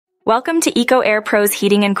Welcome to Eco Air Pros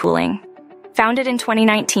Heating and Cooling. Founded in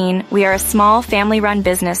 2019, we are a small, family-run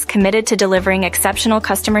business committed to delivering exceptional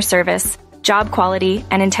customer service, job quality,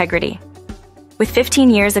 and integrity. With 15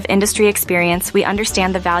 years of industry experience, we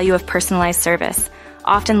understand the value of personalized service,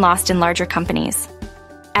 often lost in larger companies.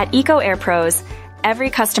 At Eco Air Pros, every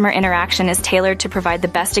customer interaction is tailored to provide the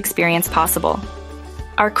best experience possible.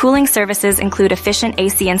 Our cooling services include efficient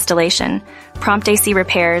AC installation, prompt AC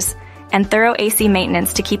repairs, and thorough AC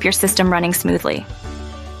maintenance to keep your system running smoothly.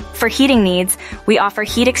 For heating needs, we offer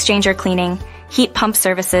heat exchanger cleaning, heat pump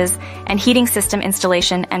services, and heating system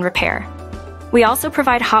installation and repair. We also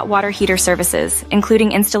provide hot water heater services,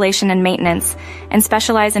 including installation and maintenance, and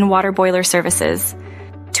specialize in water boiler services.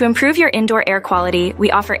 To improve your indoor air quality,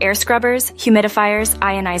 we offer air scrubbers, humidifiers,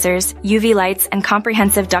 ionizers, UV lights, and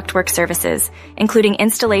comprehensive ductwork services, including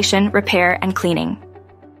installation, repair, and cleaning.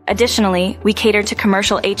 Additionally, we cater to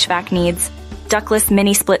commercial HVAC needs, ductless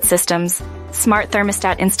mini-split systems, smart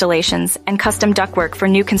thermostat installations, and custom ductwork for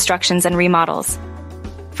new constructions and remodels.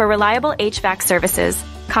 For reliable HVAC services,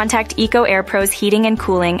 contact Eco Air Pros Heating and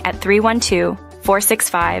Cooling at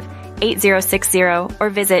 312-465-8060 or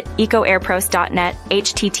visit ecoairpros.net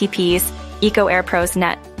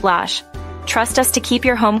https://ecoairpros.net/. Trust us to keep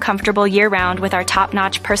your home comfortable year-round with our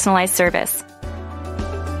top-notch personalized service.